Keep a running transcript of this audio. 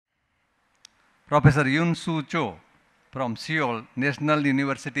Professor Yoon Soo Cho from Seoul National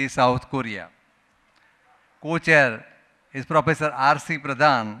University, South Korea. Co-chair is Professor R.C.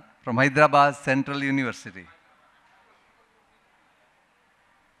 Pradhan from Hyderabad Central University.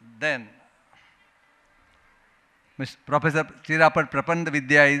 Then, Professor Chirapat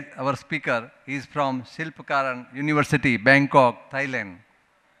Prapandavidya is our speaker. He is from Silpakaran University, Bangkok, Thailand.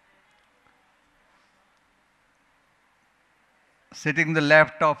 Sitting the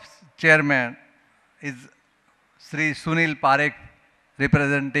left of chairman is Sri Sunil Parekh,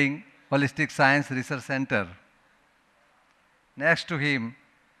 representing Holistic Science Research Center. Next to him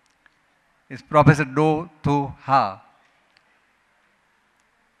is Professor Do Thu Ha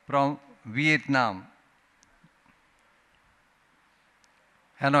from Vietnam,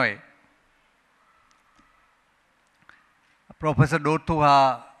 Hanoi. Professor Do Thu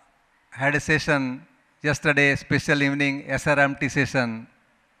Ha had a session yesterday, special evening SRMT session.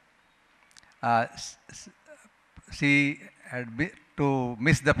 She had to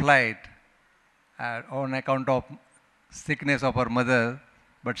miss the flight on account of sickness of her mother,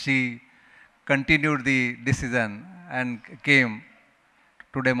 but she continued the decision and came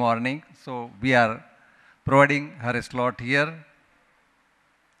today morning. So we are providing her a slot here.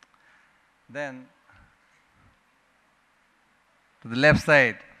 Then to the left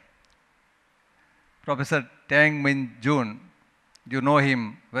side, Professor Tang Min Jun, you know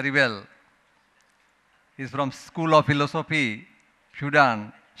him very well. He is from School of Philosophy,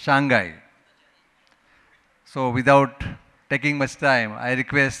 Fudan, Shanghai. So without taking much time, I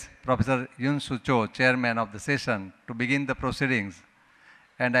request Professor Yoon Soo Cho, chairman of the session, to begin the proceedings.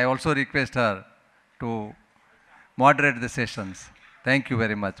 And I also request her to moderate the sessions. Thank you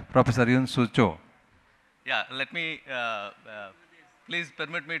very much. Professor Yoon Soo Cho. Yeah, let me, please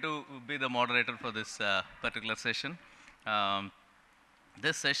permit me to be the moderator for this particular session.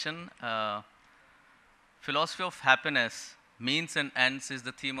 This session, Philosophy of Happiness, Means and Ends is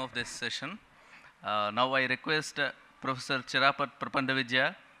the theme of this session. Now I request Professor Chirapat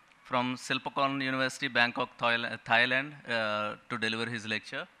Prapandavidya from Silpakaran University, Bangkok, Thailand, to deliver his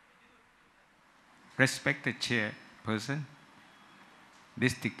lecture. Respected chairperson,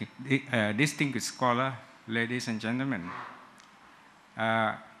 distinguished scholar, ladies and gentlemen.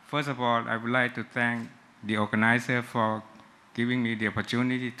 First of all, I would like to thank the organizer for giving me the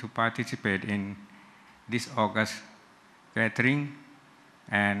opportunity to participate in this August gathering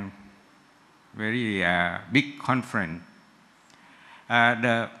and very big conference.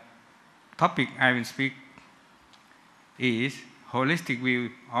 The topic I will speak is holistic view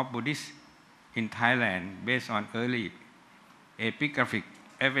of Buddhism in Thailand based on early epigraphic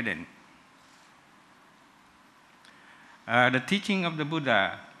evidence. The teaching of the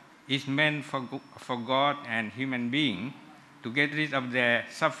Buddha is meant for God and human beings to get rid of their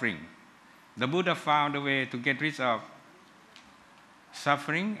suffering. The Buddha found a way to get rid of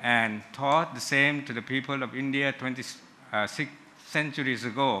suffering and taught the same to the people of India 26 centuries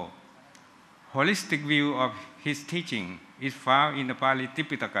ago. Holistic view of his teaching is found in the Pali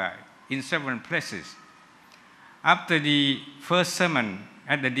Tipitaka in several places. After the first sermon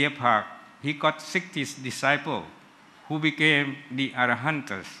at the Deer Park, he got 60 disciples who became the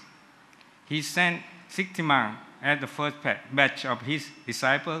Arahantas. He sent 60 monks as the first batch of his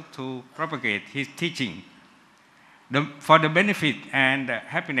disciples to propagate his teaching. For the benefit and the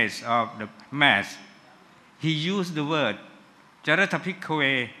happiness of the mass, he used the word Charata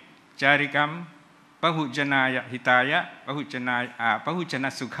Bhikkhave Charikam Pahujanaya Hitaya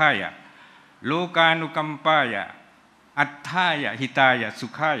Pahuchana Sukhaya Lokanukampaya Attaya Hitaya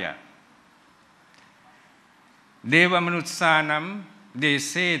Sukhaya Deva Manutsanam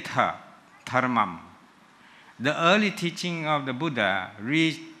Desetha Dharmam. The early teaching of the Buddha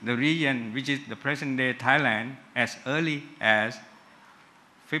reached the region which is the present-day Thailand as early as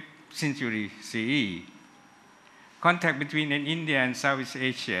 5th century CE. Contact between India and Southeast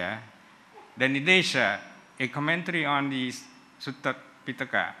Asia, the Nidesha, a commentary on the Sutta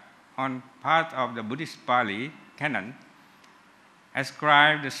Pitaka on part of the Buddhist Pali canon,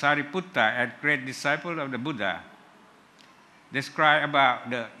 ascribed the Sariputta as great disciple of the Buddha, describe about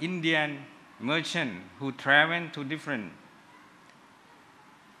the Indian merchant who traveled to different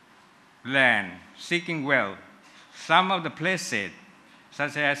land seeking wealth. Some of the places,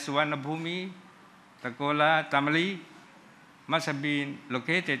 such as Suvarnabhumi, Takola, Tamali, must have been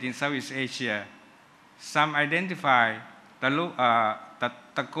located in Southeast Asia. Some identify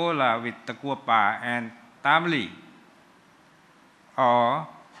Takola with Takuapa and Tamali, or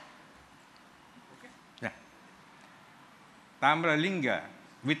Tamralinga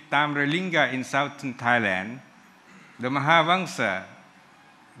with Tamralinga in southern Thailand. The Mahavamsa,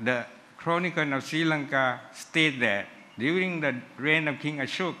 the Chronicle of Sri Lanka states that during the reign of King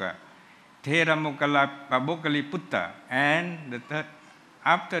Ashoka, Theramokali and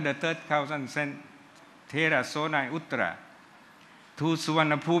after the third thousand sent Thera Sona Uttara to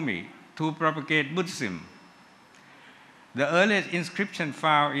Suvarnabhumi to propagate Buddhism. The earliest inscription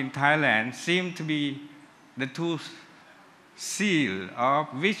found in Thailand seem to be the two seals, of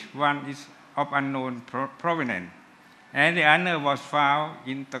which one is of unknown provenance, and the other was found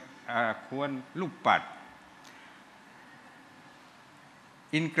in Kwan Lupat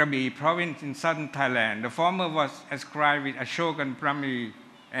in Krabi province in southern Thailand. The former was ascribed with Ashokan Brahmi,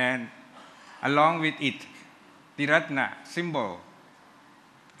 and along with it, the Ratna symbol.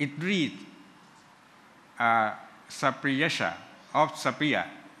 It reads Sapriyasha of Sapiya,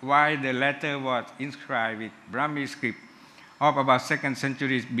 while the latter was inscribed with Brahmi script of about 2nd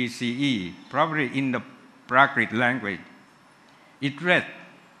century BCE, probably in the Prakrit language. It read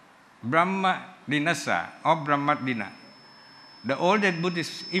Brahma Dinasa of Brahmadina. The oldest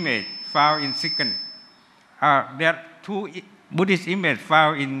Buddhist image found in second. There are two Buddhist images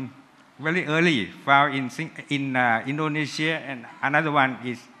found in very early, found in Indonesia, and another one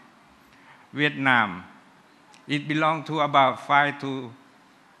is Vietnam. It belongs to about 4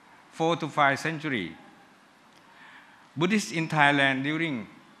 to 5 century. Buddhists in Thailand during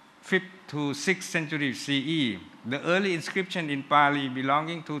 5th to 6th century CE, the early inscription in Pali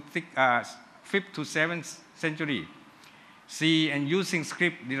belonging to 5th to 7th century CE and using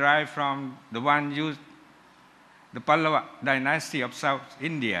script derived from the one used the Pallava dynasty of South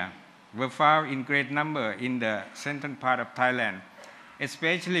India were found in great number in the central part of Thailand,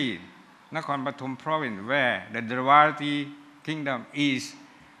 especially Nakhon Pathom province, where the Dravati kingdom is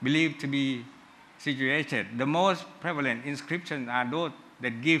believed to be situated. The most prevalent inscriptions are those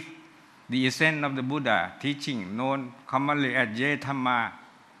that give the essence of the Buddha teaching, known commonly as Ye Dhamma,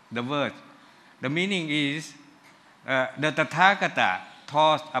 the word. The meaning is the Tathagata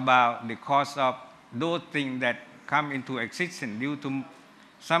taught about the cause of those things that come into existence due to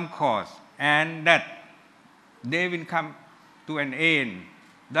some cause, and that they will come to an end.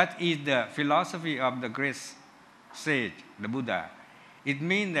 That is the philosophy of the great sage, the Buddha. It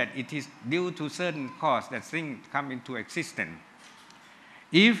means that it is due to certain cause that things come into existence.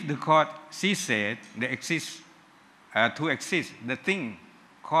 If the cause ceases to exist, the thing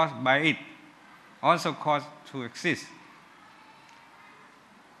caused by it also caused to exist.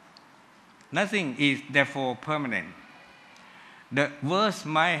 Nothing is therefore permanent. The verse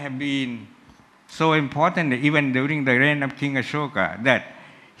might have been so important even during the reign of King Ashoka that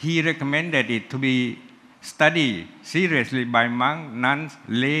he recommended it to be studied seriously by monks, nuns,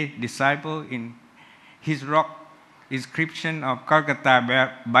 lay disciples in his rock inscription of Kolkata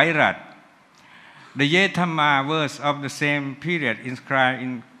Bairat. The Ye Dhamma verse of the same period inscribed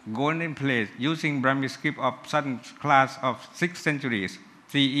in golden place using Brahmi script of certain class of 6th centuries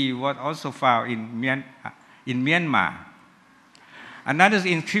CE was also found in Myanmar. Another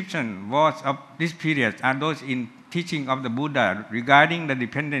inscription was of this period are those in teaching of the Buddha regarding the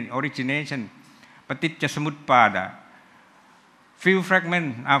dependent origination, Paticca Samutpada. Few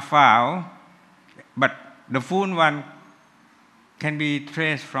fragments are found, but the full one can be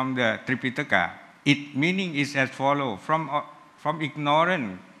traced from the Tripitaka. Its meaning is as follows: from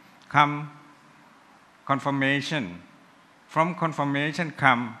ignorance come confirmation, from confirmation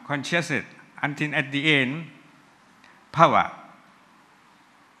come consciousness, until at the end, power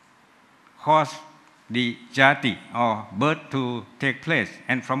cause the jati or birth to take place,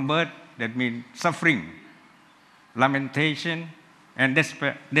 and from birth that means suffering, lamentation, and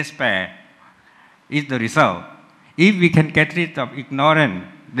despair is the result. If we can get rid of ignorance,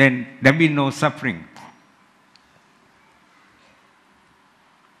 then there will be no suffering.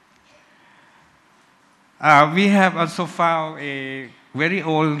 We have also found a very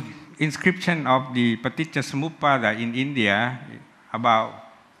old inscription of the Paticca Samuppada in India about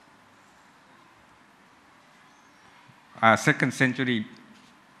 2nd century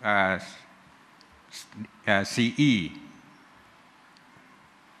CE.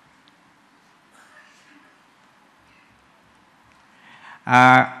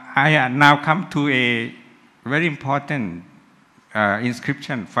 I now come to a very important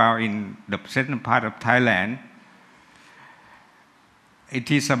inscription found in the southern part of Thailand.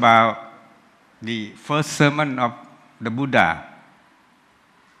 It is about the first sermon of the Buddha.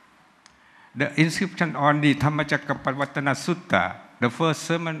 The inscription on the Dhammacakkappavattana Sutta, the first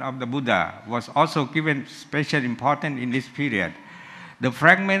sermon of the Buddha, was also given special importance in this period. The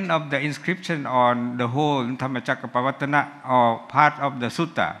fragment of the inscription on the whole Dhammacakkappavattana or part of the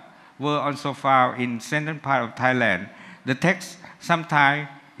sutta were also found in central part of Thailand. The text sometimes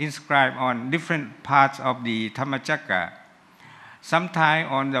inscribed on different parts of the Dhammacakka. Sometimes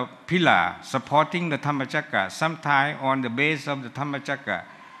on the pillar supporting the Dhammacakka, sometimes on the base of the Dhammacakka.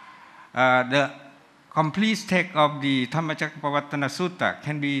 The complete text of the Dhammacakkappavattana Sutta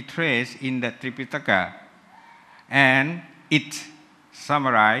can be traced in the Tripitaka, and its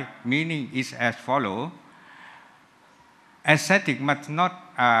summarized meaning is as follows. Ascetic must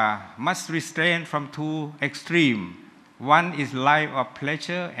restrain from two extremes. One is life of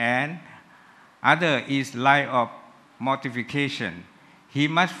pleasure and other is life of mortification. He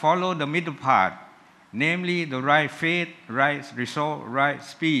must follow the middle path, namely the right faith, right resolve, right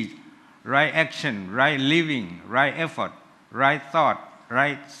speech, right action, right living, right effort, right thought,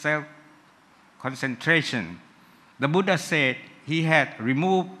 right self-concentration. The Buddha said he had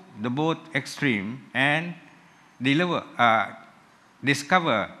removed the both extremes and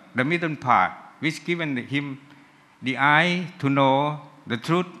discover the middle path, which given him the eye to know the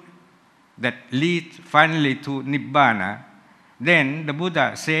truth that leads finally to Nibbana. Then the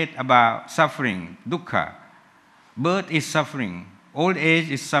Buddha said about suffering, dukkha. Birth is suffering, old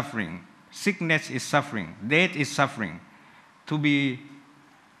age is suffering, sickness is suffering, death is suffering. To be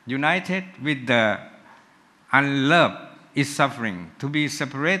united with the unloved is suffering. To be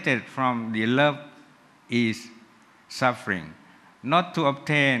separated from the loved is suffering. Not to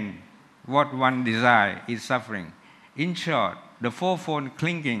obtain what one desires is suffering. In short, the fourfold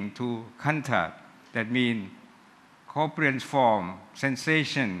clinging to khandha, that means corporeal form,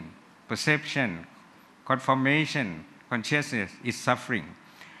 sensation, perception, conformation, consciousness, is suffering.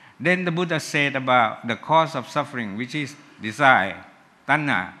 Then the Buddha said about the cause of suffering, which is desire,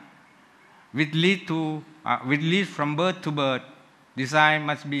 tanha, which leads from birth to birth. Desire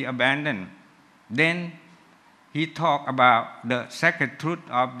must be abandoned. Then he talked about the sacred truth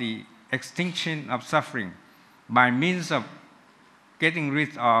of the extinction of suffering by means of getting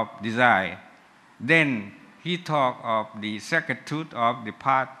rid of desire. Then he talked of the sacred truth of the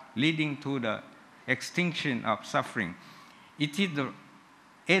path leading to the extinction of suffering. It is the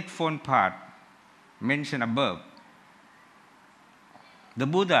eightfold path mentioned above. The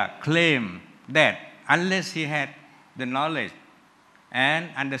Buddha claimed that unless he had the knowledge and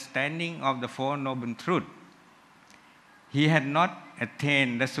understanding of the Four Noble Truths, he had not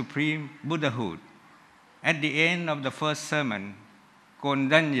attained the supreme Buddhahood. At the end of the first sermon,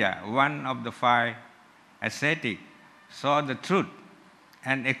 Kondanya, one of the five ascetics, saw the truth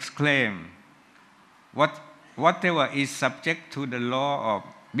and exclaimed, whatever is subject to the law of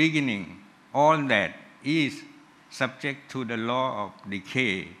beginning, all that is subject to the law of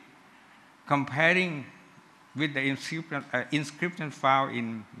decay. Comparing with the inscription found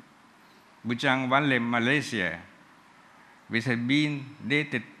in Bujang Wanle, Malaysia, which had been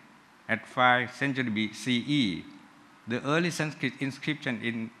dated at 5th century BCE, the early Sanskrit inscription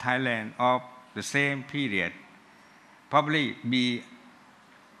in Thailand of the same period probably be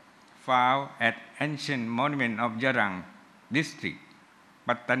found at ancient monument of Jarang district,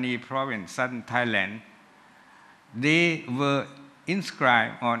 Pattani province, southern Thailand. They were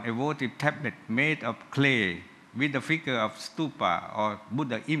inscribed on a votive tablet made of clay with the figure of stupa or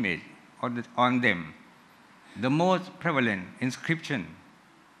Buddha image on them. The most prevalent inscription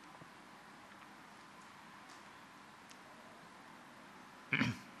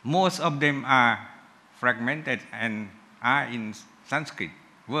most of them are fragmented and are in Sanskrit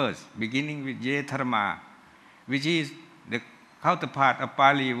verse beginning with Ye Dharma, which is the counterpart of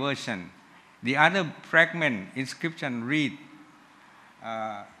Pali version. The other fragment inscription read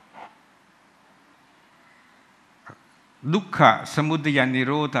Dukkha Samudaya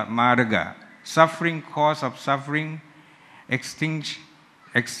Nirodha Marga, suffering, cause of suffering,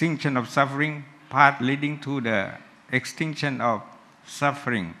 extinction of suffering, path leading to the extinction of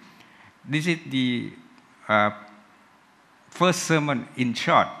suffering. This is the first sermon in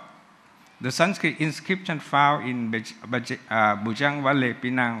short. The Sanskrit inscription found in Bujang Wanle,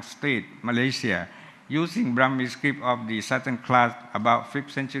 Penang State, Malaysia, using Brahmi script of the southern class about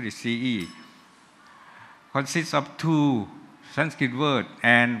 5th century CE, consists of two Sanskrit words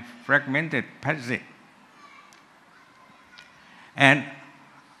and fragmented passage. And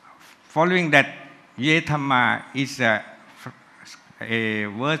following that, Ye Dhamma is a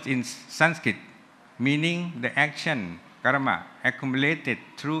word in Sanskrit meaning the action, karma, accumulated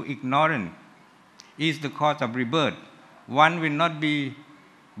through ignorance is the cause of rebirth. One will not be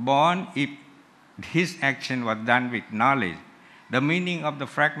born if his action was done with knowledge. The meaning of the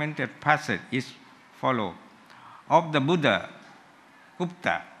fragmented passage is follow. Of the Buddha,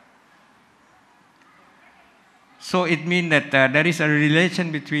 Gupta. So it means that there is a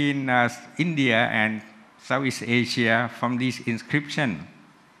relation between India and Southeast Asia from this inscription.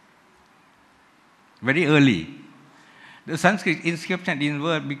 very early. The Sanskrit inscription in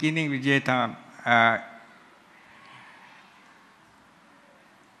word beginning with Yeta.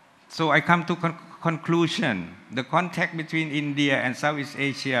 So I come to conclusion. The contact between India and Southeast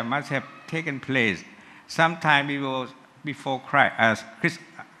Asia must have taken place sometime before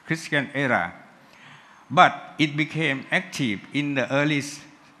Christian era. But it became active in the early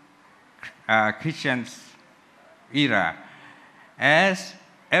Christian era, as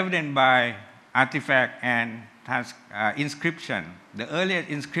evident by artifact and inscription. The earliest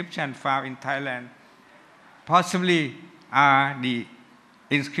inscription found in Thailand possibly are the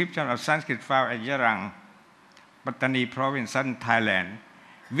inscription of Sanskrit found at Yarang, Pattani province, southern Thailand,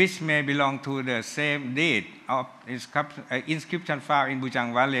 which may belong to the same date of inscription found in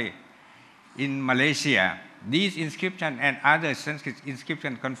Bujang Valley in Malaysia. These inscriptions and other Sanskrit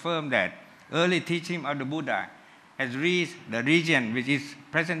inscriptions confirm that early teaching of the Buddha has reached the region which is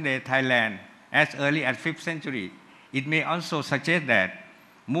present-day Thailand as early as 5th century. It may also suggest that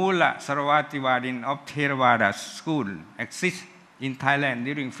Mula Sarvatiwadin of Theravada school exists in Thailand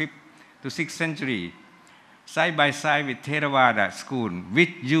during 5th to 6th century, side by side with Theravada school, which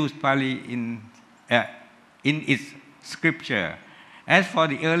used Pali in its scripture. As for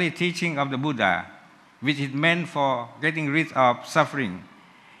the early teaching of the Buddha, which is meant for getting rid of suffering,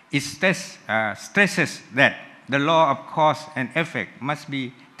 it stresses that the law of cause and effect must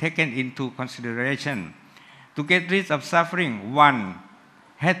be taken into consideration. To get rid of suffering, one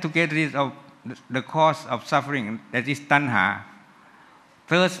had to get rid of the cause of suffering, that is tanha,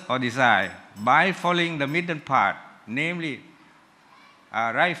 thirst or desire, by following the middle path, namely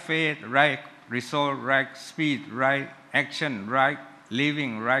right faith, right resolve, right speed, right action, right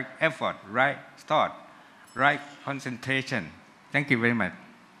living, right effort, right thought, right concentration. Thank you very much.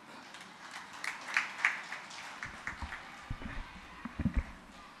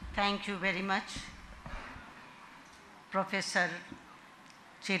 Thank you very much, Professor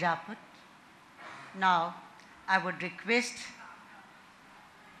Chiraput. Now, I would request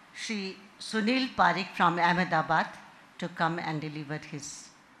Shri Sunil Parikh from Ahmedabad to come and deliver his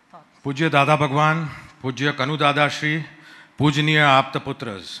thoughts. पूज्य दादा भगवान, पूज्य कनु दादा श्री, पूजनीय आप्त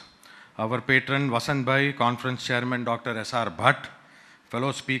पुत्रस, our patron Vasant Bhai, conference chairman Dr. S.R. Bhatt,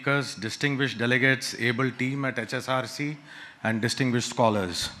 fellow speakers, distinguished delegates, able team at HSRC, and distinguished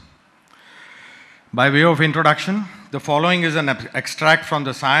scholars. By way of introduction, the following is an extract from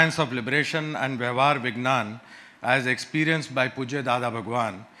the Science of Liberation and Vyavhar Vignan as experienced by Pujya Dada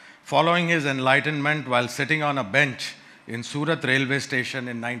Bhagwan following his enlightenment while sitting on a bench in Surat railway station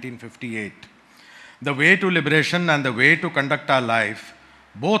in 1958. The way to liberation and the way to conduct our life,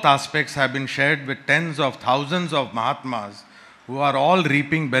 both aspects have been shared with tens of thousands of Mahatmas who are all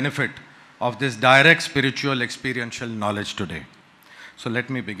reaping benefit of this direct spiritual experiential knowledge today. So let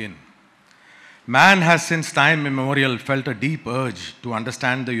me begin. Man has since time immemorial felt a deep urge to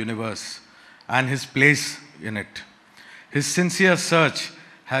understand the universe and his place in it. His sincere search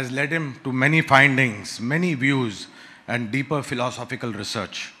has led him to many findings, many views, and deeper philosophical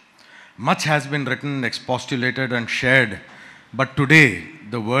research. Much has been written, expostulated, and shared, but today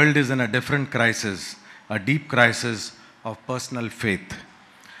the world is in a different crisis, a deep crisis of personal faith.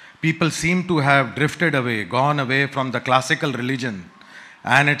 People seem to have drifted away, gone away from the classical religion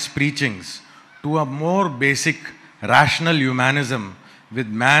and its preachings to a more basic, rational humanism with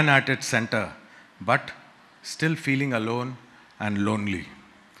man at its center, but still feeling alone and lonely.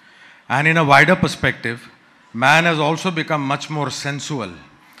 And in a wider perspective, man has also become much more sensual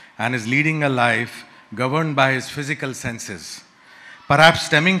and is leading a life governed by his physical senses, perhaps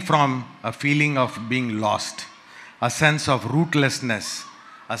stemming from a feeling of being lost, a sense of rootlessness,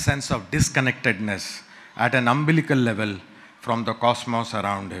 a sense of disconnectedness at an umbilical level from the cosmos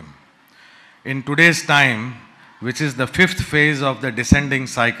around him. In today's time, which is the 5th phase of the descending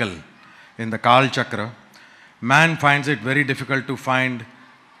cycle in the Kal Chakra, man finds it very difficult to find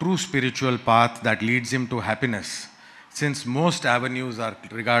true spiritual path that leads him to happiness, since most avenues are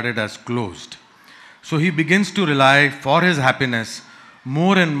regarded as closed. So he begins to rely for his happiness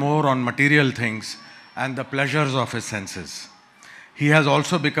more and more on material things and the pleasures of his senses. He has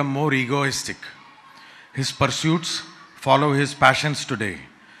also become more egoistic. His pursuits follow his passions today.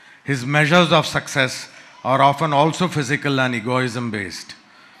 His measures of success are often also physical and egoism based.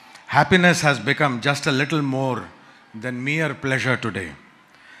 Happiness has become just a little more than mere pleasure today.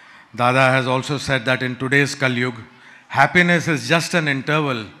 Dada has also said that in today's Kali Yuga, happiness is just an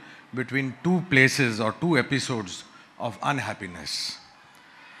interval between two places or two episodes of unhappiness.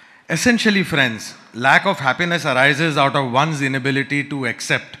 Essentially, friends, lack of happiness arises out of one's inability to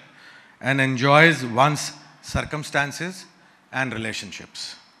accept and enjoy one's circumstances and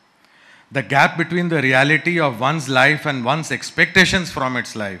relationships. The gap between the reality of one's life and one's expectations from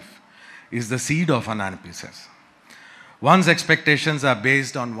its life is the seed of unhappiness. One's expectations are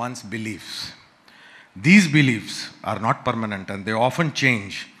based on one's beliefs. These beliefs are not permanent and they often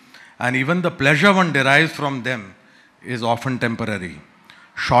change, and even the pleasure one derives from them is often temporary,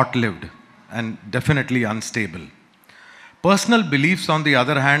 short-lived, and definitely unstable. Personal beliefs, on the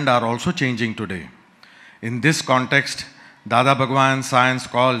other hand, are also changing today. In this context, Dada Bhagwan science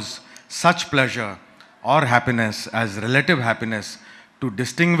calls such pleasure or happiness as relative happiness to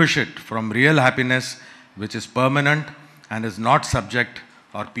distinguish it from real happiness, which is permanent and is not subject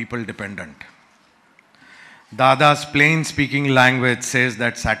or people dependent. Dada's plain speaking language says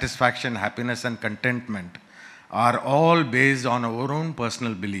that satisfaction, happiness and contentment are all based on our own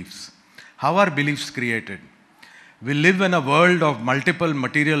personal beliefs. How are beliefs created? We live in a world of multiple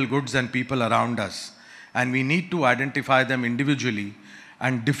material goods and people around us, and we need to identify them individually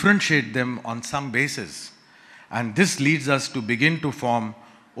and differentiate them on some basis. And this leads us to begin to form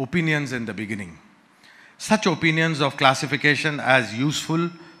opinions in the beginning. Such opinions of classification as useful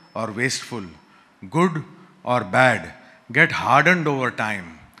or wasteful, good or bad, get hardened over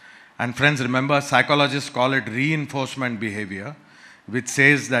time. And friends, remember, psychologists call it reinforcement behavior, which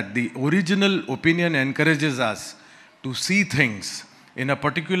says that the original opinion encourages us to see things in a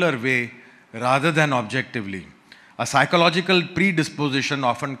particular way rather than objectively. A psychological predisposition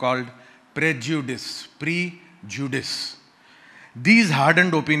often called prejudice. These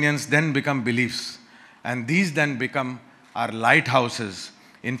hardened opinions then become beliefs, and these then become our lighthouses.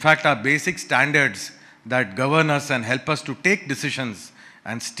 In fact, our basic standards that govern us and help us to take decisions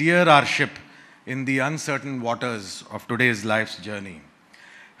and steer our ship in the uncertain waters of today's life's journey.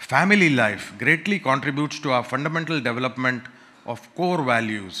 Family life greatly contributes to our fundamental development of core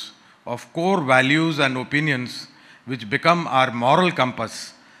values and opinions which become our moral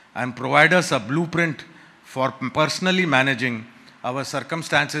compass and provide us a blueprint for personally managing our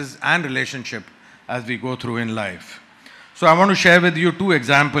circumstances and relationship as we go through in life. So I want to share with you two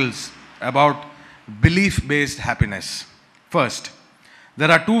examples about belief-based happiness. First, there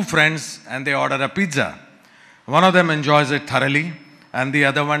are two friends and they order a pizza. One of them enjoys it thoroughly and the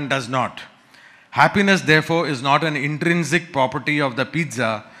other one does not. Happiness, therefore, is not an intrinsic property of the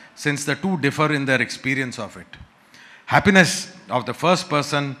pizza, since the two differ in their experience of it. Happiness of the first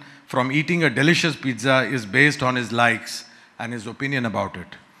person from eating a delicious pizza is based on his likes and his opinion about it,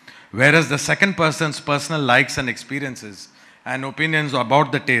 whereas the second person's personal likes and experiences and opinions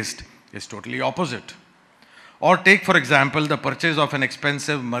about the taste is totally opposite. Or take, for example, the purchase of an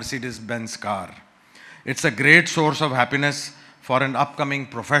expensive Mercedes-Benz car. It's a great source of happiness for an upcoming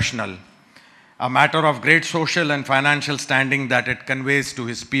professional, a matter of great social and financial standing that it conveys to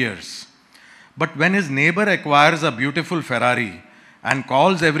his peers. But when his neighbor acquires a beautiful Ferrari and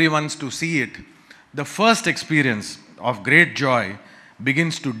calls everyone to see it, the first experience of great joy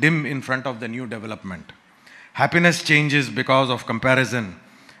begins to dim in front of the new development. Happiness changes because of comparison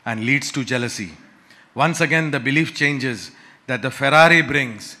and leads to jealousy. Once again, the belief changes that the Ferrari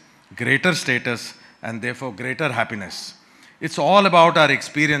brings greater status and therefore greater happiness. It's all about our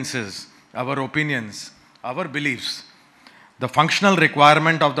experiences, our opinions, our beliefs. The functional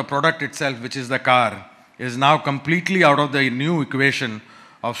requirement of the product itself, which is the car, is now completely out of the new equation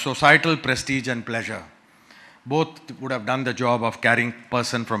of societal prestige and pleasure. Both would have done the job of carrying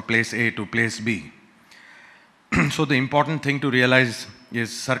person from place A to place B. So the important thing to realize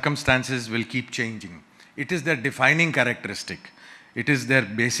is circumstances will keep changing. It is their defining characteristic. It is their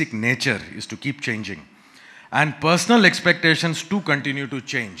basic nature is to keep changing. And personal expectations too continue to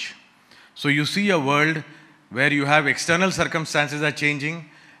change. So you see a world where you have external circumstances are changing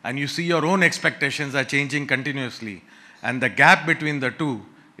and you see your own expectations are changing continuously. And the gap between the two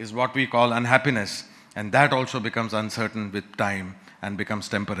is what we call unhappiness. And that also becomes uncertain with time and becomes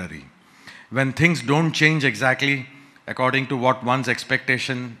temporary. When things don't change exactly according to what one's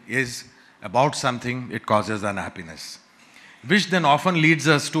expectation is about something, it causes unhappiness, which then often leads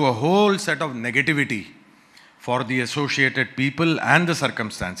us to a whole set of negativity for the associated people and the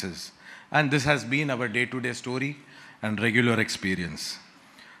circumstances. And this has been our day-to-day story and regular experience.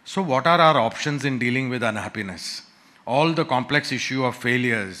 So what are our options in dealing with unhappiness? All the complex issue of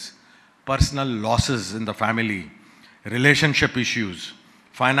failures, personal losses in the family, relationship issues,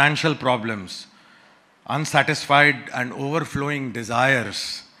 financial problems, unsatisfied and overflowing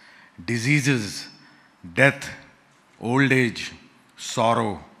desires, diseases, death, old age,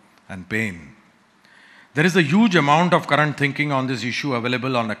 sorrow, and pain. There is a huge amount of current thinking on this issue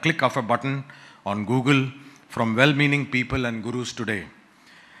available on a click of a button on Google from well-meaning people and gurus today.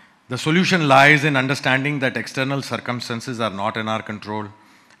 The solution lies in understanding that external circumstances are not in our control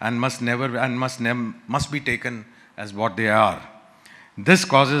and must be taken as what they are. This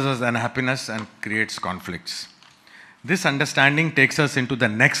causes us unhappiness and creates conflicts. This understanding takes us into the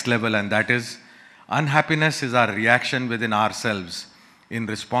next level, and that is, unhappiness is our reaction within ourselves in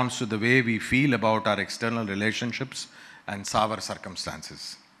response to the way we feel about our external relationships and sour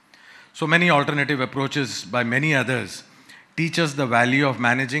circumstances. So many alternative approaches by many others teach us the value of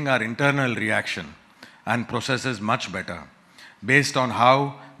managing our internal reaction and processes much better based on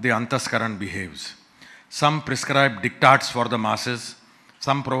how the antaskaran behaves. Some prescribe diktats for the masses,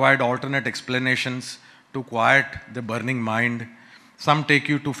 some provide alternate explanations to quiet the burning mind, some take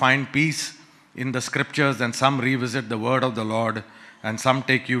you to find peace in the scriptures, and some revisit the word of the Lord, and some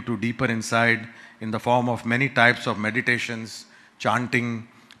take you to deeper inside in the form of many types of meditations, chanting,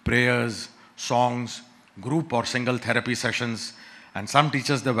 prayers, songs, group or single therapy sessions, and some teach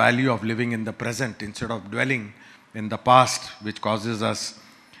us the value of living in the present instead of dwelling in the past, which causes us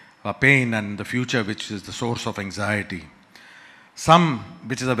pain, and the future, which is the source of anxiety. Some,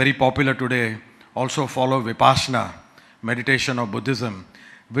 which is a very popular today, also follow Vipassana, meditation of Buddhism,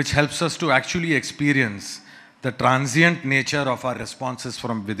 which helps us to actually experience the transient nature of our responses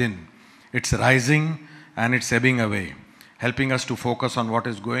from within. It's rising and it's ebbing away, helping us to focus on what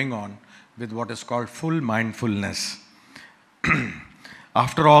is going on with what is called full mindfulness.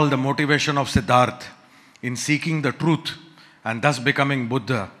 After all, the motivation of Siddhartha in seeking the truth and thus becoming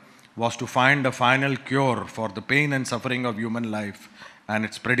Buddha was to find a final cure for the pain and suffering of human life and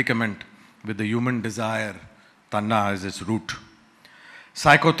its predicament with the human desire, tanha, as its root.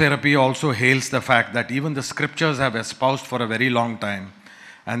 Psychotherapy also hails the fact that even the scriptures have espoused for a very long time,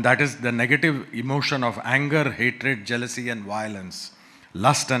 and that is the negative emotion of anger, hatred, jealousy and violence,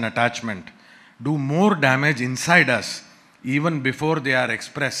 lust and attachment, do more damage inside us even before they are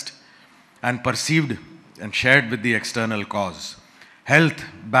expressed and perceived and shared with the external cause. Health,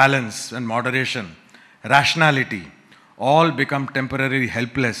 balance and moderation, rationality, all become temporarily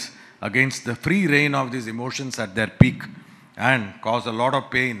helpless against the free reign of these emotions at their peak, and cause a lot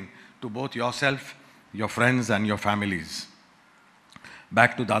of pain to both yourself, your friends and your families.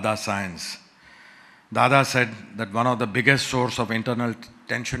 Back to Dada's science. Dada said that one of the biggest source of internal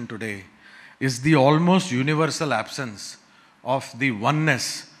tension today is the almost universal absence of the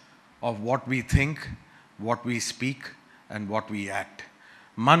oneness of what we think, what we speak and what we act.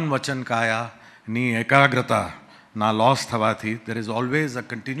 Man vachan kaya ni ekagrata na lost thavathi. There is always a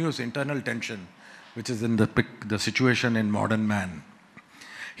continuous internal tension which is in the situation in modern man.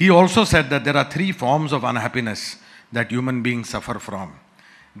 He also said that there are three forms of unhappiness that human beings suffer from.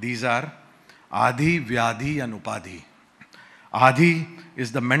 These are Adi, Vyadhi and Upadhi. Adi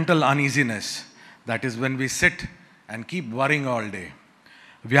is the mental uneasiness, that is when we sit and keep worrying all day.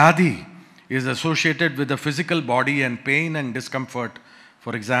 Vyadhi is associated with the physical body and pain and discomfort,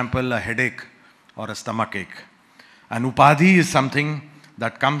 for example, a headache or a stomach ache. And Upadhi is something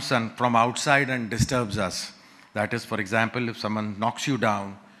that comes from outside and disturbs us. That is, for example, if someone knocks you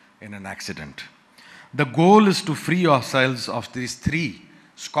down in an accident. The goal is to free ourselves of these three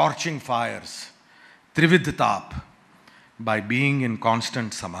scorching fires, Trividtap, by being in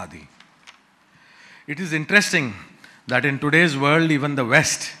constant samadhi. It is interesting that in today's world, even the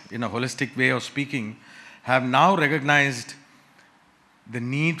West, in a holistic way of speaking, have now recognized the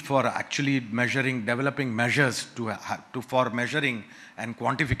need for actually measuring, developing measures for measuring and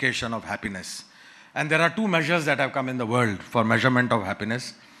quantification of happiness. And there are two measures that have come in the world for measurement of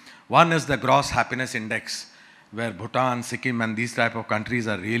happiness. One is the gross happiness index, where Bhutan, Sikkim and these type of countries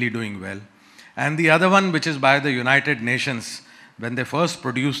are really doing well. And the other one, which is by the United Nations, when they first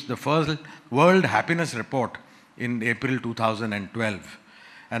produced the first World Happiness Report in April 2012.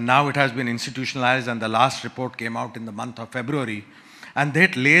 And now it has been institutionalized, and the last report came out in the month of February. And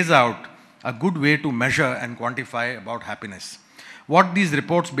that lays out a good way to measure and quantify about happiness. What these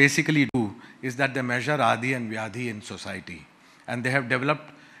reports basically do is that they measure Adi and Vyadhi in society. And they have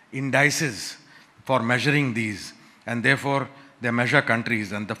developed indices for measuring these. And therefore, they measure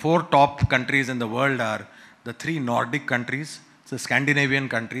countries. And the four top countries in the world are the three Nordic countries, the Scandinavian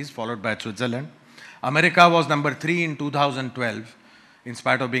countries, followed by Switzerland. America was number 3 in 2012, in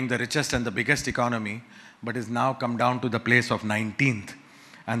spite of being the richest and the biggest economy, but is now come down to the place of 19th.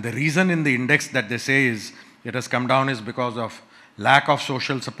 And the reason in the index that they say is it has come down is because of lack of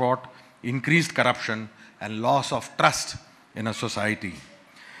social support, increased corruption, and loss of trust in a society.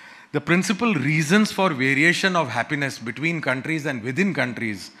 The principal reasons for variation of happiness between countries and within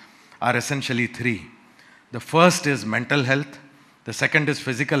countries are essentially three. The first is mental health, the second is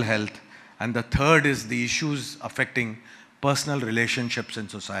physical health, and the third is the issues affecting personal relationships in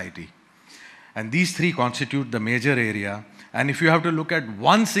society. And these three constitute the major area And if you have to look at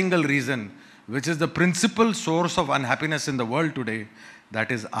one single reason, which is the principal source of unhappiness in the world today,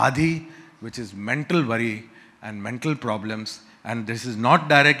 that is Adi, which is mental worry and mental problems. And this is not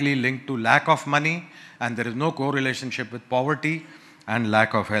directly linked to lack of money, and there is no correlationship with poverty and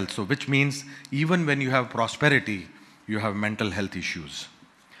lack of health. So which means even when you have prosperity, you have mental health issues.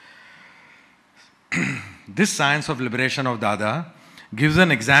 This science of liberation of Dada gives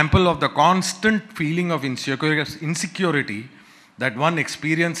an example of the constant feeling of insecurity that one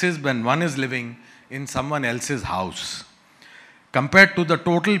experiences when one is living in someone else's house, compared to the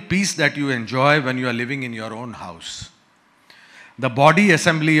total peace that you enjoy when you are living in your own house. The body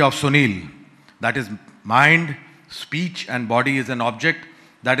assembly of Sunil, that is mind, speech and body, is an object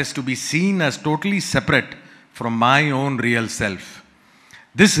that is to be seen as totally separate from my own real self.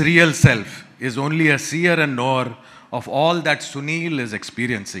 This real self is only a seer and knower of all that Sunil is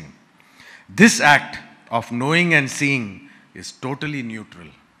experiencing. This act of knowing and seeing is totally neutral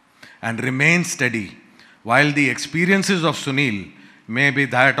and remains steady, while the experiences of Sunil may be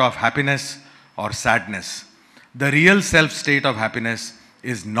that of happiness or sadness. The real self-state of happiness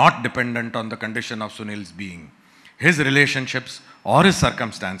is not dependent on the condition of Sunil's being, his relationships or his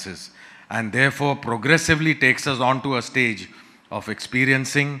circumstances, and therefore progressively takes us on to a stage of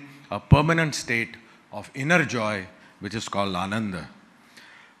experiencing a permanent state of inner joy, which is called Ananda.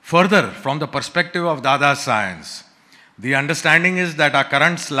 Further, from the perspective of Dada's science, the understanding is that our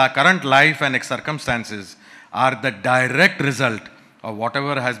current life and circumstances are the direct result of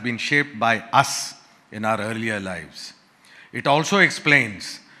whatever has been shaped by us in our earlier lives. It also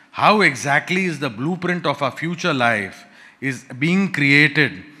explains how exactly is the blueprint of our future life is being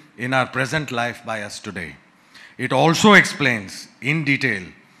created in our present life by us today. It also explains in detail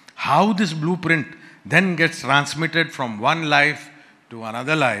how this blueprint then gets transmitted from one life to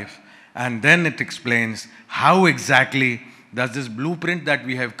another life, and then it explains how exactly does this blueprint that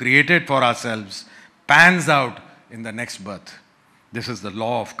we have created for ourselves pans out in the next birth. This is the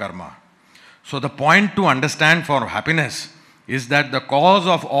law of karma. So the point to understand for happiness is that the cause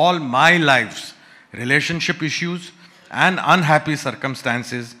of all my life's relationship issues and unhappy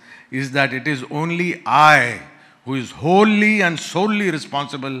circumstances is that it is only I who is wholly and solely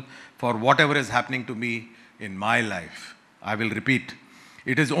responsible for whatever is happening to me in my life. I will repeat.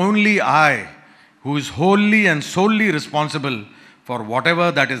 It is only I who is wholly and solely responsible for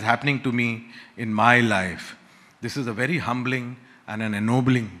whatever that is happening to me in my life. This is a very humbling and an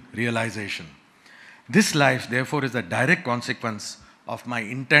ennobling realization. This life, therefore, is a direct consequence of my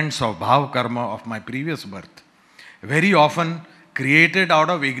intents of bhav karma of my previous birth, very often created out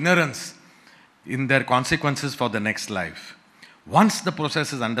of ignorance in their consequences for the next life. Once the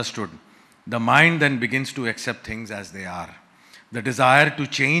process is understood, the mind then begins to accept things as they are. The desire to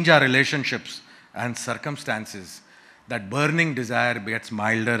change our relationships and circumstances, that burning desire gets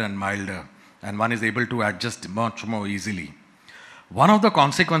milder and milder, and one is able to adjust much more easily. One of the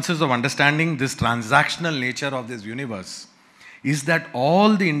consequences of understanding this transactional nature of this universe is that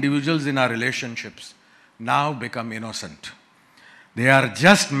all the individuals in our relationships now become innocent. They are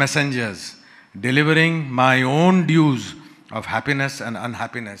just messengers delivering my own dues of happiness and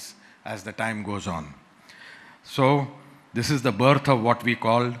unhappiness as the time goes on. So, this is the birth of what we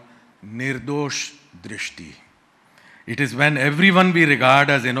call Nirdosh Drishti. It is when everyone we regard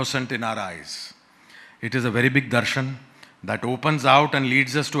as innocent in our eyes. It is a very big darshan that opens out and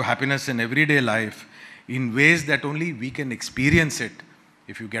leads us to happiness in everyday life in ways that only we can experience it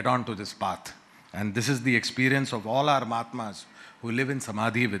if you get on to this path. And this is the experience of all our Mahatmas who live in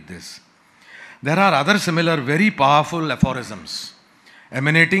Samadhi with this. There are other similar very powerful aphorisms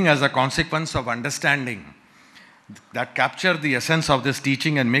emanating as a consequence of understanding that capture the essence of this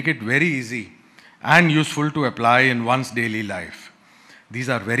teaching and make it very easy and useful to apply in one's daily life. These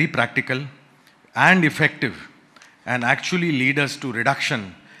are very practical and effective and actually lead us to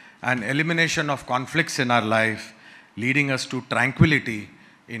reduction and elimination of conflicts in our life, leading us to tranquility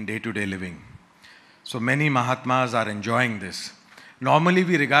in day-to-day living. So many Mahatmas are enjoying this. Normally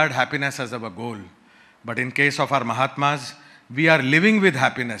we regard happiness as our goal, but in case of our Mahatmas, we are living with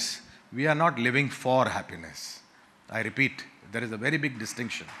happiness. We are not living for happiness. I repeat, there is a very big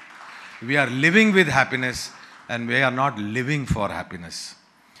distinction. We are living with happiness and we are not living for happiness.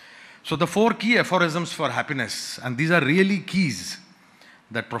 So the 4 key aphorisms for happiness, and these are really keys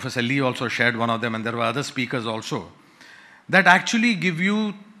that Professor Lee also shared one of them, and there were other speakers also, that actually give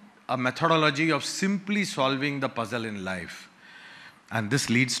you a methodology of simply solving the puzzle in life. And this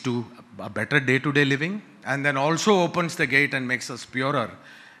leads to a better day-to-day living, and then also opens the gate and makes us purer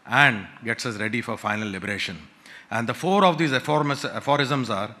and gets us ready for final liberation. And the 4 of these aphorisms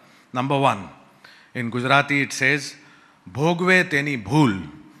are, number 1, in Gujarati it says, Bhogve teni bhool.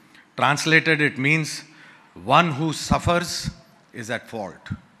 Translated, it means one who suffers is at fault.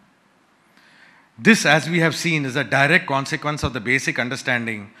 This, as we have seen, is a direct consequence of the basic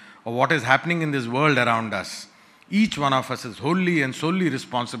understanding of what is happening in this world around us. Each one of us is wholly and solely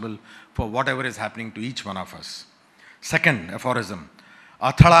responsible for whatever is happening to each one of us. Second aphorism,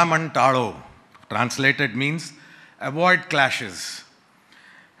 Athalaman Talo, translated means avoid clashes.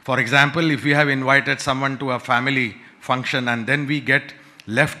 For example, if we have invited someone to a family function and then we get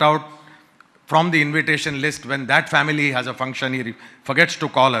left out from the invitation list when that family has a function, he forgets to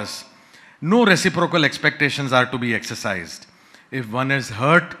call us. No reciprocal expectations are to be exercised. If one is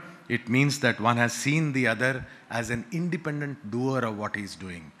hurt, it means that one has seen the other as an independent doer of what he is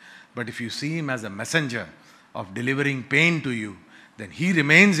doing. But if you see him as a messenger of delivering pain to you, then he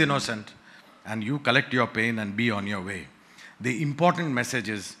remains innocent and you collect your pain and be on your way. The important message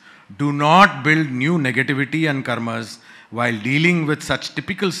is, do not build new negativity and karmas while dealing with such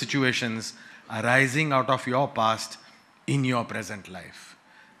typical situations arising out of your past in your present life.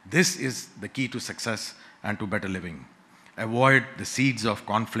 This is the key to success and to better living. Avoid the seeds of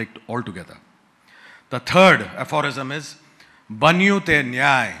conflict altogether. The third aphorism is Banyu te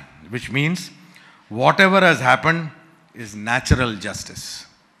nyay, which means whatever has happened is natural justice.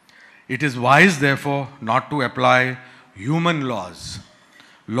 It is wise, therefore, not to apply human laws,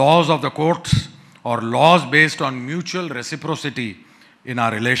 laws of the courts, or laws based on mutual reciprocity in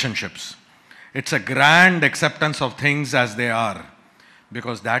our relationships. It's a grand acceptance of things as they are,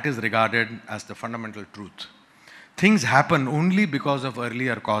 because that is regarded as the fundamental truth. Things happen only because of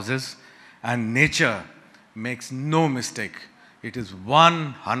earlier causes, and nature makes no mistake. It is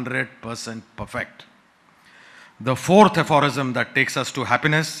 100% perfect. The fourth aphorism that takes us to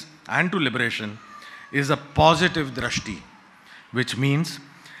happiness and to liberation is a positive drashti, which means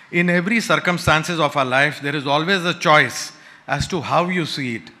in every circumstances of our life, there is always a choice as to how you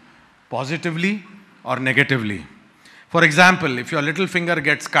see it, positively or negatively. For example, if your little finger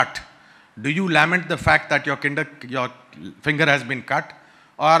gets cut, do you lament the fact that your finger has been cut?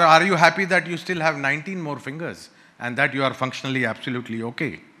 Or are you happy that you still have 19 more fingers and that you are functionally absolutely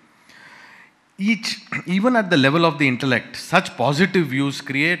okay? Even at the level of the intellect, such positive views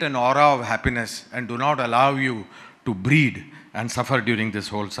create an aura of happiness and do not allow you to breed and suffer during this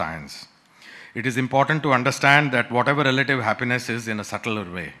whole science. It is important to understand that whatever relative happiness is in a subtler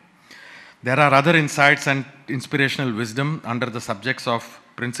way. There are other insights and inspirational wisdom under the subjects of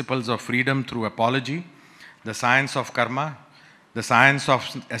principles of freedom through apology, the science of karma, the science of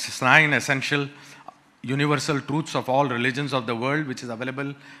 9 essential universal truths of all religions of the world, which is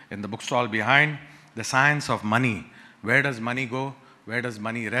available in the bookstall behind, the science of money. Where does money go? Where does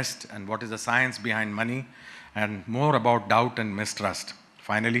money rest? And what is the science behind money? And more about doubt and mistrust.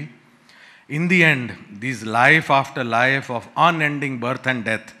 Finally, in the end, these life after life of unending birth and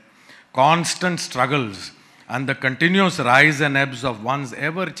death, constant struggles, and the continuous rise and ebbs of one's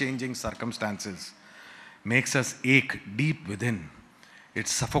ever-changing circumstances makes us ache deep within.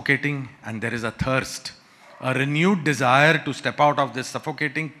 It's suffocating, and there is a thirst, a renewed desire to step out of this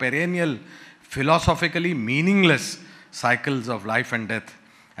suffocating, perennial, philosophically meaningless cycles of life and death.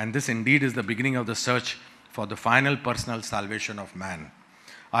 And this indeed is the beginning of the search for the final personal salvation of man.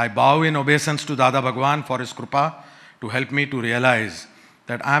 I bow in obeisance to Dada Bhagwan for his krupa to help me to realize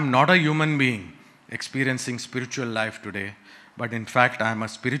that I am not a human being experiencing spiritual life today, but in fact I am a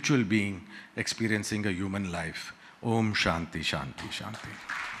spiritual being experiencing a human life. Om Shanti, Shanti, Shanti.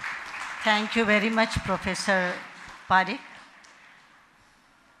 Thank you very much, Professor Parekh.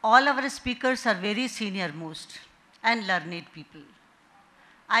 All our speakers are very senior most and learned people.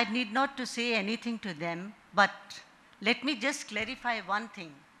 I need not to say anything to them, but let me just clarify one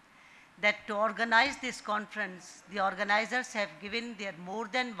thing, that to organize this conference, the organizers have given their more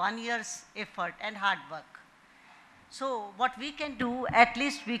than 1 year's effort and hard work. So what we can do, at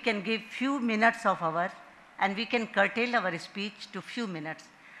least we can give few minutes of our, and we can curtail our speech to few minutes.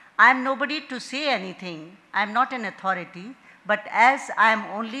 I am nobody to say anything. I am not an authority, but as I am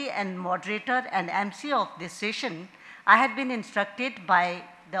only a moderator and MC of this session, I had been instructed by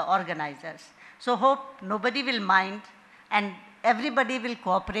the organizers. So hope nobody will mind and everybody will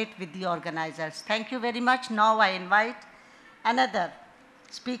cooperate with the organizers. Thank you very much. Now I invite another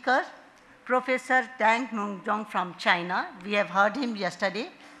speaker, Professor Tang Mungjong from China. We have heard him yesterday.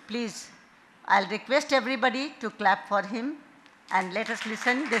 Please, I'll request everybody to clap for him and let us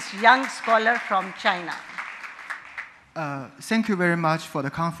listen this young scholar from China. Thank you very much for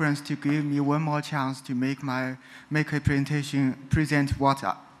the conference to give me one more chance to make a presentation, present what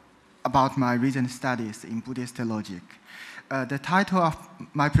about my recent studies in Buddhist logic. the title of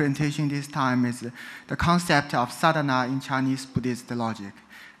my presentation this time is The Concept of Sadhana in Chinese Buddhist Logic.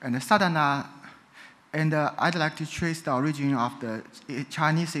 And sadhana, and I'd like to trace the origin of the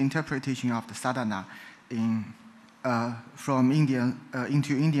Chinese interpretation of the sadhana from Indian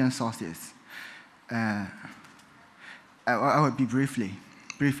into Indian sources. I will be brief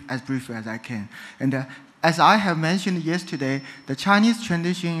as I can. And as I have mentioned yesterday, the Chinese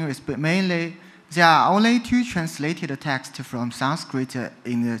tradition is mainly, there are only two translated texts from Sanskrit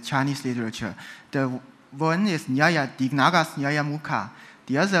in the Chinese literature. The one is Dignaga's Nyaya Mukha.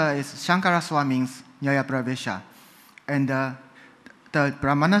 The other is Shankaraswami's Nyaya Pravesha. And the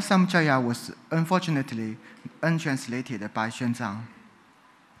Brahmana Samjaya was unfortunately untranslated by Xuanzang.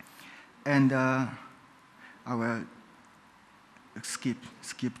 And I will skip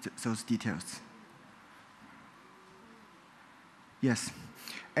those details. Yes.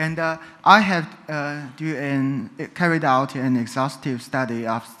 And I have carried out an exhaustive study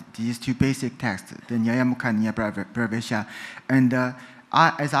of these two basic texts, the Nyaya Mukha and Nyaya Pravesha. And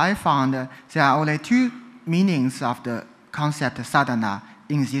as I found, there are only two meanings of the concept sadhana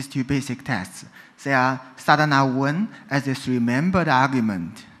in these two basic texts. They are sadhana 1 as a three-membered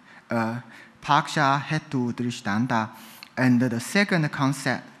argument, paksha, hetu, drishtanta. And the second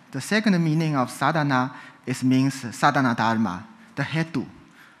concept, the second meaning of sadhana means sadhana dharma, the hetu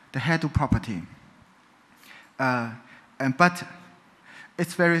property. But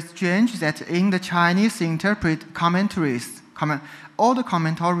it's very strange that in the Chinese commentaries, all the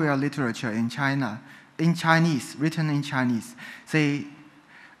commentarial literature in China, in Chinese, written in Chinese, they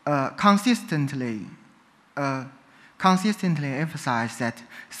consistently emphasize that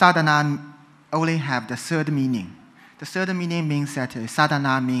sadhana only have the third meaning. The third meaning means that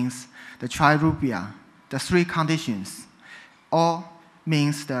sadhana means the trirubya, the three conditions, or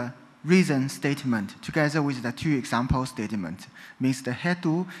means the reason statement together with the two example statements, means the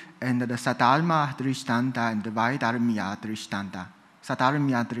hetu and the sadharma drishtanta and the vaidharmiya drishtanta.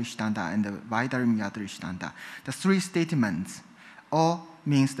 Sadharmiya drishtanta and the vaidharmiya drishtanta. The three statements all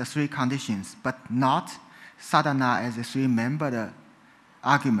means the three conditions, but not sadhana as a three-membered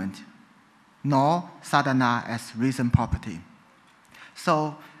argument, nor sadhana as reason property.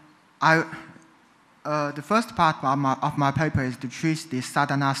 So the first part of my paper is to trace the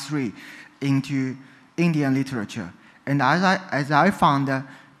sadhana 3 into Indian literature. And as I found, in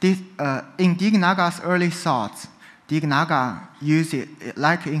Dignaga's early thoughts, Dignaga uses,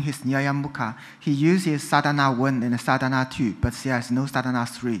 like in his Nyaya Mukha, he uses sadhana 1 and sadhana 2, but there is no sadhana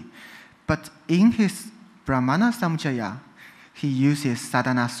 3. But in his Brahmana Samjaya, he uses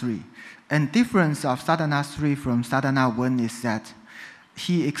sadhana 3. And difference of sadhana 3 from sadhana 1 is that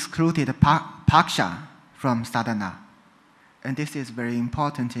he excluded paksha from sadhana. And this is very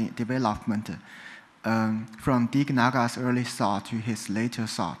important development from Dignaga's early thought to his later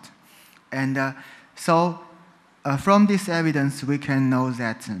thought. And from this evidence, we can know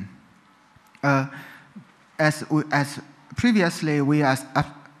that as previously we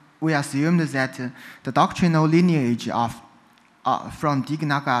assumed that the doctrinal lineage from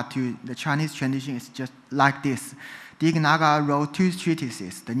Dignaga to the Chinese tradition is just like this. Dignaga wrote two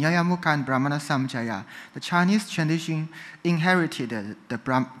treatises, the Nyaya Mukha and Brahmana Samjaya. The Chinese tradition inherited the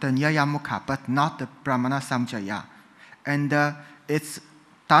Nyaya Mukha, but not the Brahmana Samjaya. And it's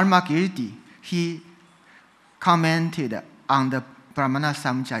Dharmakirti. He commented on the Brahmana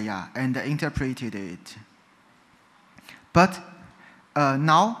Samjaya and interpreted it. But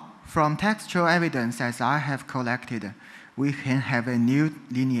now, from textual evidence as I have collected, we can have a new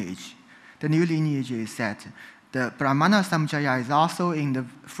lineage. The new lineage is that the Brahmana Samjaya is also in the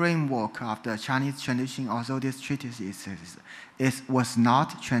framework of the Chinese tradition, although this treatise was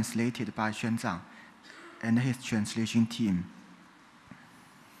not translated by Xuanzang and his translation team.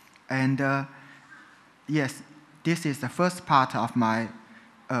 And yes, this is the first part of my,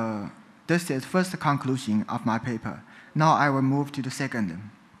 this is the first conclusion of my paper. Now I will move to the second.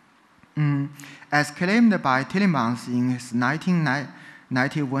 As claimed by Tillemans in his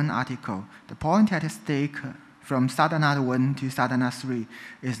 1991 article, the point at stake from sadhana 1 to sadhana 3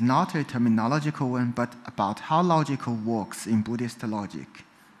 is not a terminological one, but about how logical works in Buddhist logic.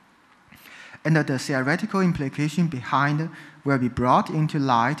 And the theoretical implication behind will be brought into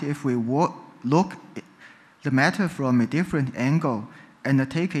light if we look the matter from a different angle and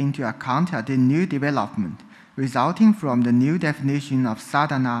take into account the new development resulting from the new definition of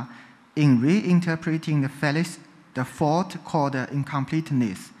sadhana in reinterpreting the fault called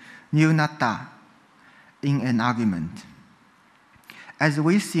incompleteness, nyunnata, in an argument. As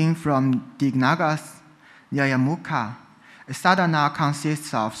we see from Dignaga's Nyaya Mukha, a sadhana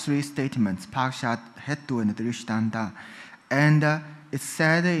consists of three statements, paksha, hetu, and drishtanta. And it's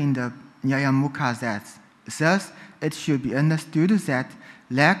said in the Nyayamukha that, thus it should be understood that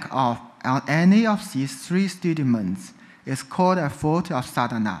lack of any of these three statements is called a fault of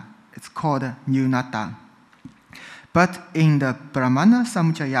sadhana. It's called nyunata. But in the Brahmana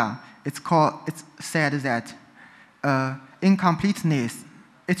Samujaya, it's said that incompleteness,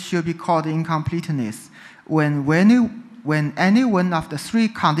 it should be called incompleteness when any one of the three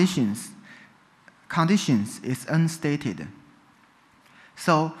conditions is unstated.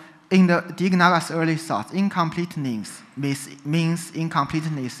 So in the Dignaga's early thoughts, incompleteness means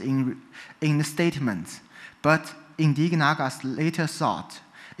incompleteness in the statements. But in Dignaga's later thought,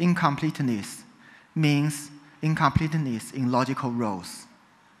 incompleteness means incompleteness in logical roles.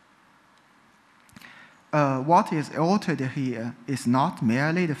 What is altered here is not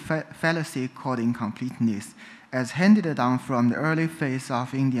merely the fallacy called incompleteness, as handed down from the early phase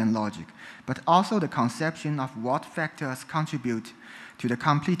of Indian logic, but also the conception of what factors contribute to the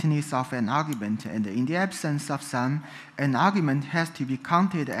completeness of an argument, and in the absence of some, an argument has to be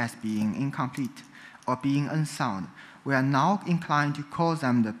counted as being incomplete or being unsound. We are now inclined to call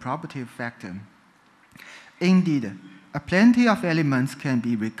them the probative factor. Indeed, a plenty of elements can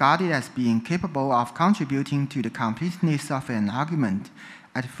be regarded as being capable of contributing to the completeness of an argument.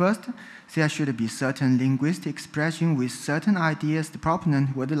 At first, there should be certain linguistic expression with certain ideas the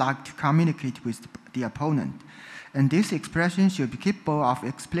proponent would like to communicate with the opponent. And this expression should be capable of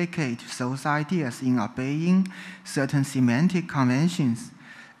explicate those ideas in obeying certain semantic conventions.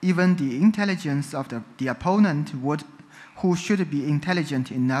 Even the intelligence of the opponent who should be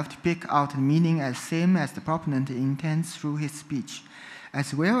intelligent enough to pick out the meaning as same as the proponent intends through his speech,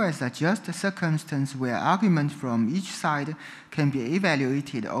 as well as a just circumstance where argument from each side can be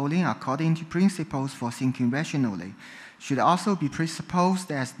evaluated only according to principles for thinking rationally, should also be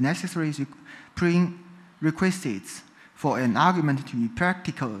presupposed as necessary prerequisites for an argument to be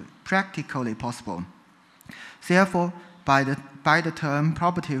practically possible. Therefore, by the term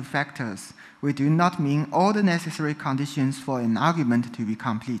probative factors, we do not mean all the necessary conditions for an argument to be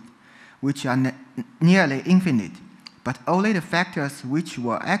complete, which are nearly infinite, but only the factors which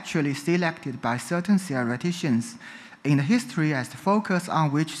were actually selected by certain theoreticians in the history as the focus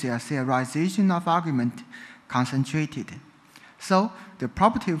on which their theorization of argument concentrated. So, the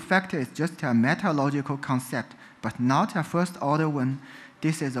probative factor is just a metalogical concept, but not a first-order one.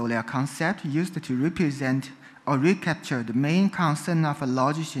 This is only a concept used to represent or recapture the main concern of a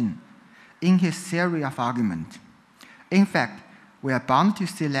logician in his theory of argument. In fact, we are bound to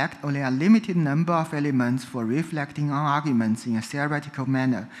select only a limited number of elements for reflecting on arguments in a theoretical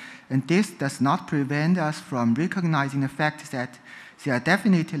manner, and this does not prevent us from recognizing the fact that there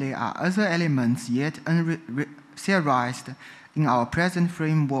definitely are other elements yet theorized in our present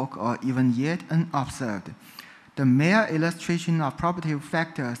framework or even yet unobserved. The mere illustration of probative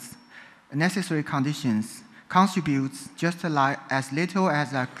factors, necessary conditions, contributes just as little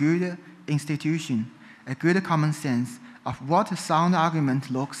as a good institution, a good common sense of what a sound argument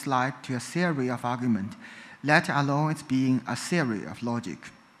looks like to a theory of argument, let alone its being a theory of logic.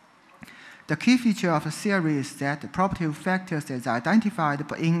 The key feature of a theory is that the probative factors as identified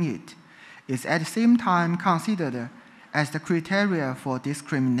in it is at the same time considered as the criteria for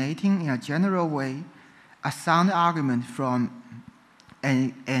discriminating in a general way a sound argument from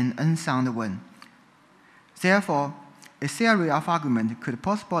an unsound one. Therefore, a theory of argument could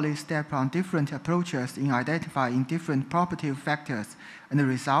possibly step on different approaches in identifying different probative factors and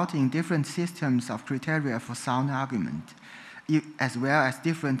result in different systems of criteria for sound argument, as well as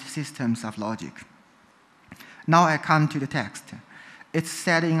different systems of logic. Now I come to the text. It's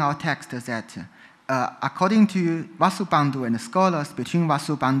said in our text that according to Vasubandhu and the scholars between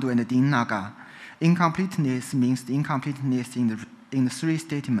Vasubandhu and the Dignaga, incompleteness means the incompleteness in the three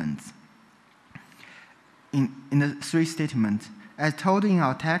statements. In the three statements, as told in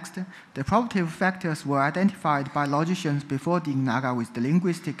our text, the probative factors were identified by logicians before Dignaga with the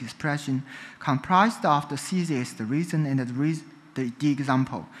linguistic expression comprised of the thesis, the reason, and the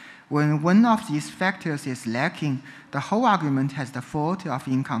example. When one of these factors is lacking, the whole argument has the fault of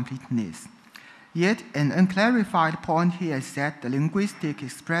incompleteness. Yet, an unclarified point here is that the linguistic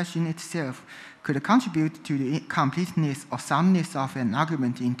expression itself could contribute to the completeness or soundness of an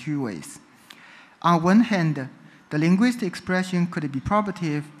argument in two ways. On one hand, the linguistic expression could be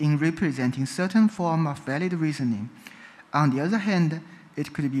probative in representing certain form of valid reasoning. On the other hand,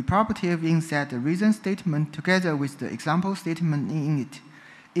 it could be probative in that the reason statement together with the example statement in it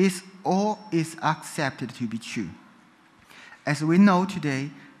is or is accepted to be true. As we know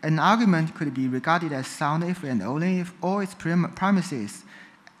today, an argument could be regarded as sound if and only if all its premises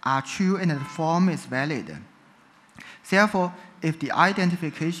are true and the form is valid. Therefore, if the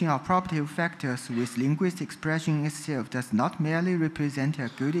identification of property factors with linguistic expression itself does not merely represent a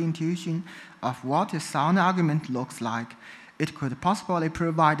good intuition of what a sound argument looks like, it could possibly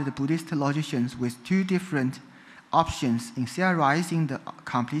provide the Buddhist logicians with two different options in theorizing the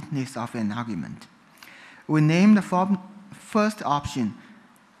completeness of an argument. We name the first option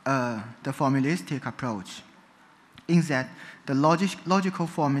the formalistic approach, in that the logical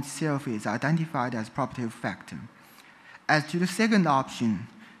form itself is identified as property factor. As to the second option,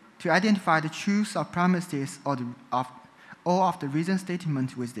 to identify the truth of premises or of the reason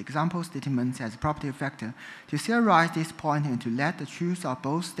statement with the example statements as property factor, to theorize this point and to let the truth of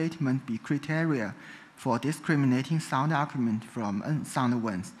both statements be criteria for discriminating sound argument from unsound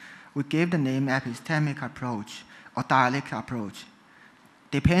ones, we gave the name epistemic approach or dialectic approach,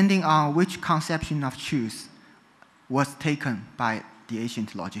 depending on which conception of truth was taken by the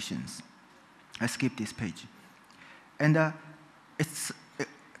ancient logicians. I skip this page. And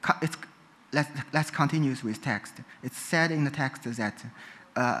let's continue with text. It's said in the text that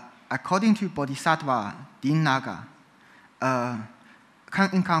according to Bodhisattva Dignaga,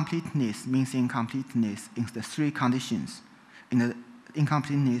 incompleteness means incompleteness in the three conditions, in the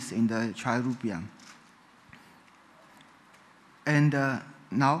incompleteness in the Trirubya. And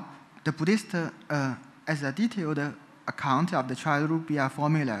now, the Buddhist, as a detailed account of the Trirubya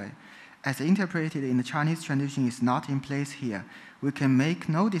formula, as interpreted in the Chinese tradition, is not in place here. We can make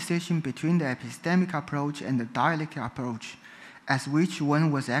no decision between the epistemic approach and the dialectic approach, as which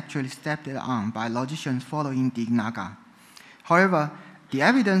one was actually stepped on by logicians following Dignaga. However, the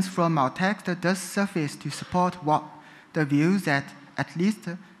evidence from our text does suffice to support the view that at least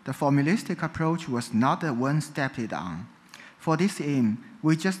the formalistic approach was not the one stepped on. For this aim,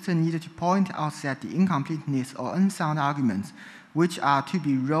 we just needed to point out that the incompleteness or unsound arguments, which are to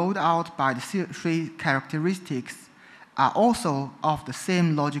be rolled out by the three characteristics, are also of the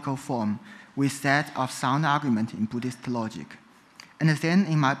same logical form with that of sound argument in Buddhist logic. And then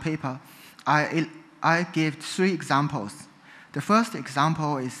in my paper, I gave three examples. The first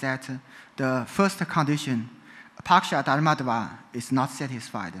example is that the first condition, Paksha Dharmadva, is not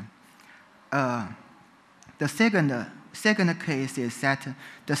satisfied. The second case is that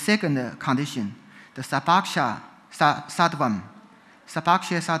the second condition, the Sapaksha Sattvam,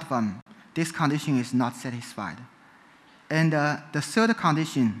 this condition is not satisfied. And the third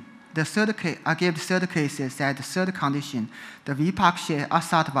condition, I gave the third case is that the third condition, the Vipaksha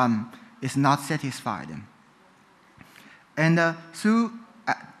Asattvam, is not satisfied. And through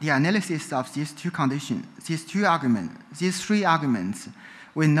the analysis of these two conditions, these three arguments,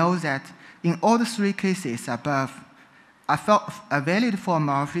 we know that in all the three cases above, a valid form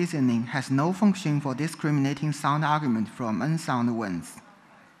of reasoning has no function for discriminating sound argument from unsound ones.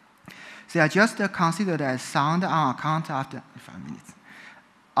 They are just considered as sound on account of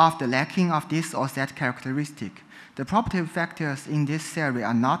the lacking of this or that characteristic. The property factors in this theory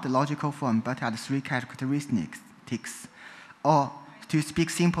are not the logical form, but are the three characteristics, or to speak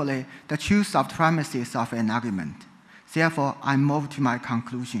simply, the truth of the premises of an argument. Therefore, I move to my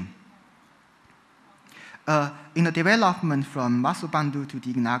conclusion. In the development from Vasubandhu to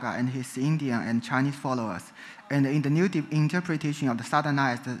Dignaga and his Indian and Chinese followers, and in the new interpretation of the sadhana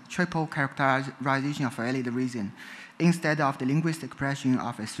as the triple characterization of valid reason, instead of the linguistic expression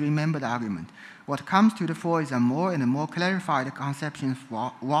of a three-membered argument, what comes to the fore is a more and more clarified conception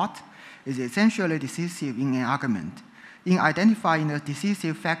of what is essentially decisive in an argument. In identifying the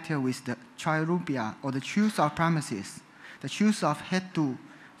decisive factor with the Trirubya, or the truth of premises, the truth of Hetu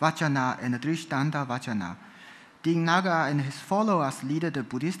Vachana and the Drishtanta Vachana, Dignaga and his followers lead the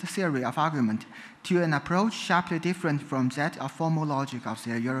Buddhist theory of argument to an approach sharply different from that of formal logic of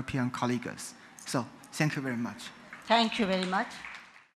their European colleagues. So, thank you very much. Thank you very much.